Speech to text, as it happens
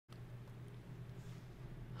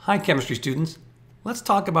Hi, chemistry students. Let's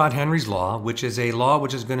talk about Henry's law, which is a law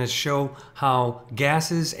which is going to show how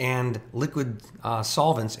gases and liquid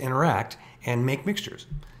solvents interact and make mixtures.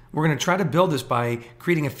 We're going to try to build this by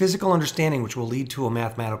creating a physical understanding which will lead to a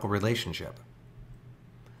mathematical relationship.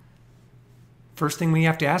 First thing we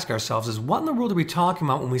have to ask ourselves is, what in the world are we talking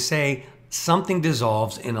about when we say something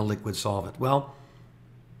dissolves in a liquid solvent? Well,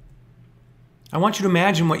 I want you to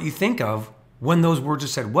imagine what you think of when those words are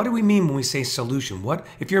said. What do we mean when we say solution?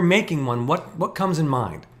 If you're making one, what comes in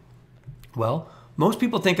mind? Well, most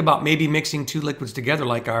people think about maybe mixing two liquids together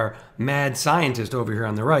like our mad scientist over here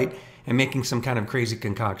on the right and making some kind of crazy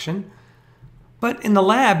concoction. But in the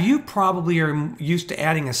lab, you probably are used to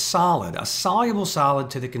adding a soluble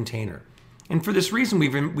solid to the container. And for this reason,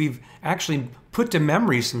 we've actually put to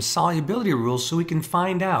memory some solubility rules so we can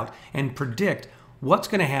find out and predict what's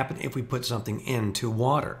going to happen if we put something into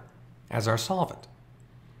water as our solvent.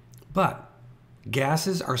 But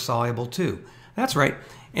gases are soluble too. That's right.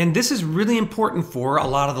 And this is really important for a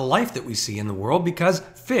lot of the life that we see in the world, because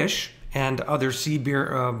fish and other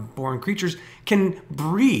sea-borne creatures can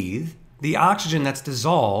breathe the oxygen that's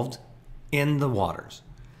dissolved in the waters.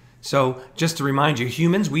 So just to remind you,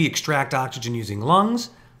 humans, we extract oxygen using lungs.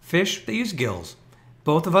 Fish, they use gills.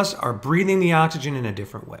 Both of us are breathing the oxygen in a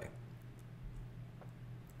different way.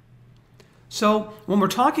 So when we're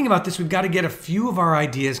talking about this, we've got to get a few of our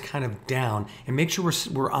ideas kind of down and make sure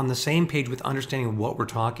we're on the same page with understanding what we're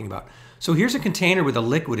talking about. So here's a container with a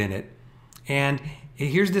liquid in it, and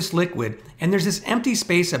here's this liquid, and there's this empty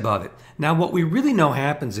space above it. Now what we really know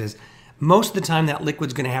happens is most of the time that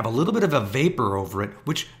liquid's going to have a little bit of a vapor over it,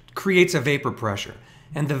 which creates a vapor pressure.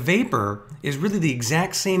 And the vapor is really the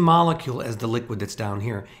exact same molecule as the liquid that's down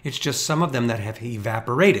here. It's just some of them that have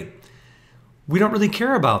evaporated. We don't really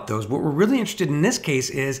care about those. What we're really interested in this case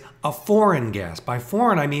is a foreign gas. By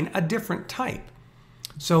foreign, I mean a different type.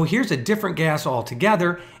 So here's a different gas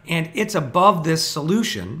altogether, and it's above this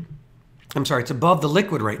solution. I'm sorry, it's above the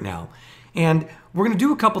liquid right now. And we're going to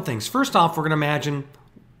do a couple things. First off, we're going to imagine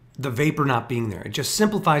the vapor not being there. It just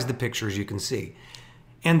simplifies the picture, as you can see.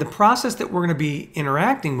 And the process that we're going to be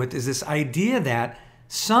interacting with is this idea that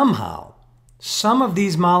somehow some of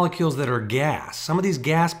these molecules that are gas, some of these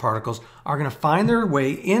gas particles are going to find their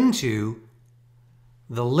way into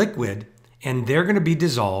the liquid, and they're going to be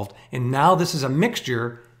dissolved. And now this is a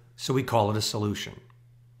mixture, so we call it a solution.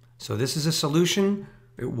 So this is a solution.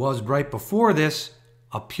 It was right before this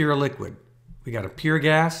a pure liquid. We got a pure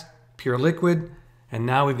gas, pure liquid, and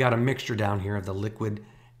now we've got a mixture down here of the liquid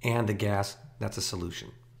and the gas. That's a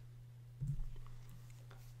solution.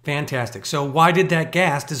 Fantastic. So why did that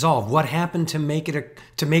gas dissolve? What happened to make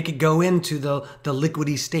it go into the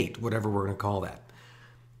liquidy state, whatever we're going to call that?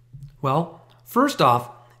 Well, first off,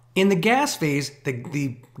 in the gas phase,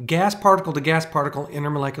 the gas particle to gas particle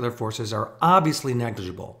intermolecular forces are obviously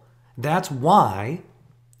negligible. That's why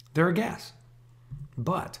they're a gas.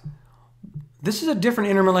 But this is a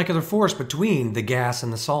different intermolecular force between the gas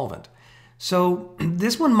and the solvent. So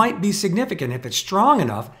this one might be significant. If it's strong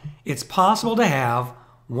enough, it's possible to have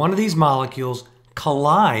one of these molecules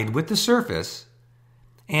collide with the surface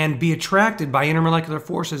and be attracted by intermolecular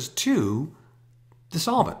forces to the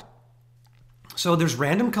solvent. So there's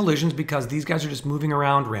random collisions because these guys are just moving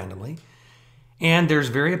around randomly. And there's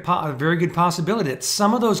a very good possibility that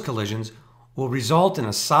some of those collisions will result in a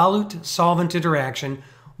solute-solvent interaction,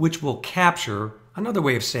 which will capture, another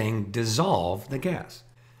way of saying dissolve, the gas.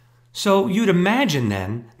 So you'd imagine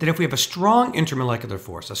then that if we have a strong intermolecular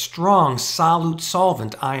force, a strong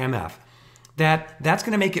solute-solvent IMF, that's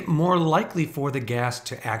going to make it more likely for the gas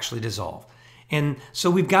to actually dissolve. And so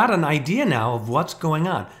we've got an idea now of what's going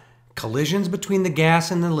on. Collisions between the gas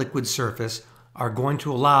and the liquid surface are going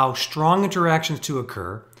to allow strong interactions to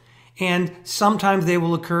occur, and sometimes they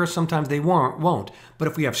will occur, sometimes they won't. But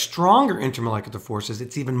if we have stronger intermolecular forces,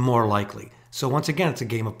 it's even more likely. So once again, it's a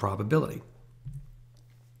game of probability.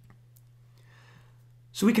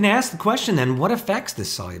 So we can ask the question then, what affects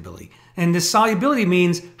this solubility? And this solubility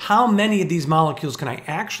means how many of these molecules can I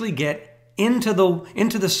actually get into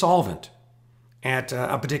the solvent at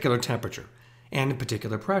a particular temperature and a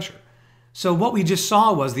particular pressure. So what we just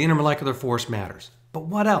saw was the intermolecular force matters. But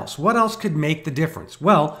what else? What else could make the difference?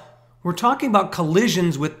 Well, we're talking about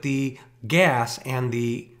collisions with the gas and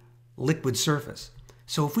the liquid surface.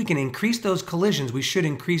 So if we can increase those collisions, we should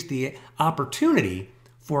increase the opportunity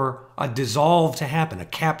for a dissolve to happen, a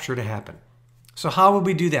capture to happen. So how would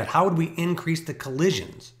we do that? How would we increase the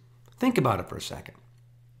collisions? Think about it for a second.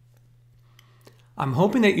 I'm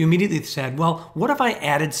hoping that you immediately said, well, what if I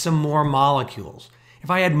added some more molecules?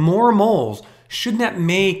 If I had more moles, shouldn't that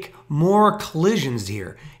make more collisions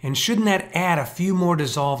here. And shouldn't that add a few more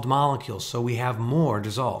dissolved molecules so we have more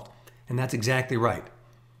dissolved? And that's exactly right.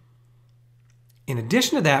 In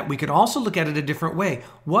addition to that, we could also look at it a different way.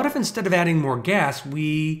 What if instead of adding more gas,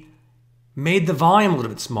 we made the volume a little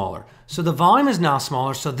bit smaller? So the volume is now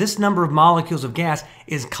smaller, so this number of molecules of gas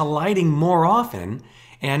is colliding more often,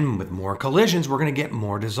 and with more collisions, we're going to get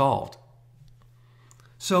more dissolved.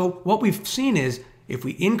 So what we've seen is if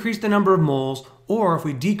we increase the number of moles or if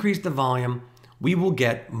we decrease the volume, we will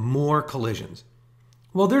get more collisions.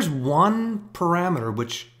 Well, there's one parameter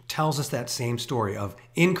which tells us that same story of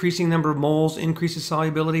increasing number of moles, increases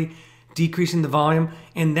solubility, decreasing the volume,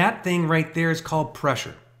 and that thing right there is called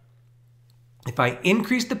pressure. If I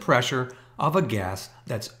increase the pressure of a gas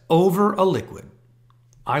that's over a liquid,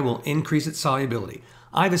 I will increase its solubility.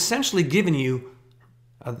 I've essentially given you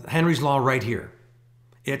Henry's law right here.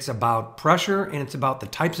 It's about pressure and it's about the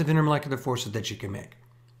types of intermolecular forces that you can make.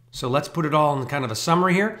 So let's put it all in kind of a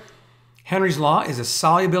summary here. Henry's law is a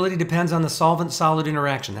solubility depends on the solvent-solute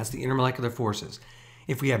interaction. That's the intermolecular forces.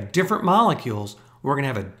 If we have different molecules, we're going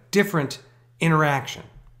to have a different interaction.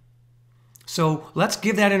 So let's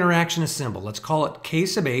give that interaction a symbol. Let's call it K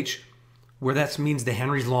sub H, where that means the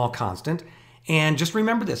Henry's law constant. And just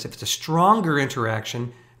remember this, if it's a stronger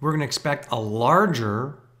interaction, we're going to expect a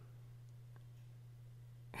larger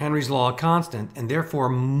Henry's law constant and therefore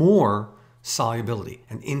more solubility,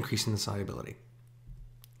 an increase in the solubility.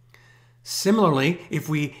 Similarly, if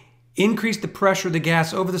we increase the pressure of the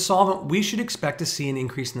gas over the solvent, we should expect to see an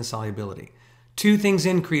increase in the solubility. Two things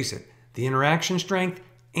increase it, the interaction strength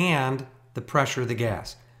and the pressure of the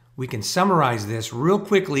gas. We can summarize this real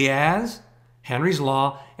quickly as Henry's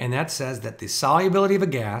law, and that says that the solubility of a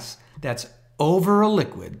gas that's over a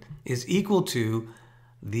liquid is equal to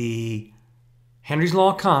the Henry's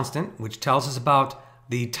law constant, which tells us about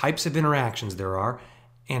the types of interactions there are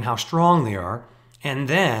and how strong they are, and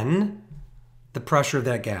then the pressure of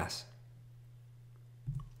that gas.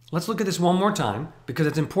 Let's look at this one more time because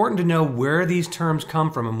it's important to know where these terms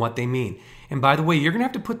come from and what they mean. And by the way, you're going to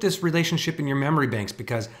have to put this relationship in your memory banks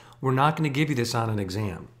because we're not going to give you this on an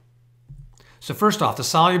exam. So first off, the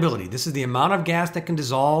solubility. This is the amount of gas that can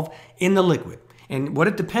dissolve in the liquid. And what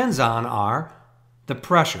it depends on are the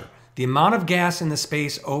pressure, the amount of gas in the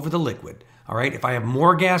space over the liquid. All right, if I have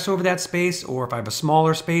more gas over that space or if I have a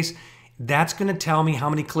smaller space, that's going to tell me how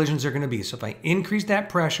many collisions there are going to be. So if I increase that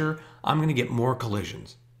pressure, I'm going to get more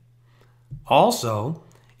collisions. Also,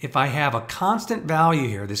 if I have a constant value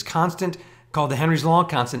here, this constant called the Henry's law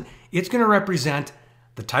constant, it's going to represent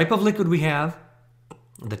the type of liquid we have,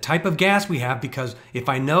 the type of gas we have, because if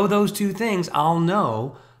I know those two things, I'll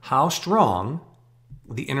know how strong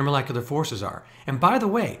the intermolecular forces are. And by the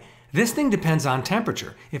way, this thing depends on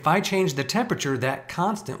temperature. If I change the temperature, that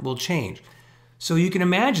constant will change. So you can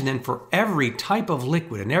imagine then for every type of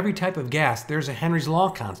liquid and every type of gas, there's a Henry's law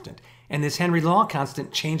constant. And this Henry's law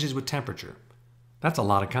constant changes with temperature. That's a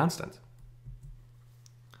lot of constants.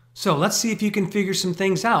 So let's see if you can figure some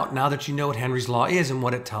things out now that you know what Henry's law is and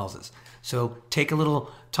what it tells us. So take a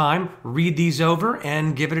little time, read these over,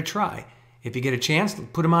 and give it a try. If you get a chance,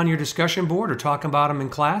 put them on your discussion board or talk about them in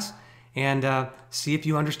class and see if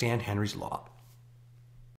you understand Henry's law.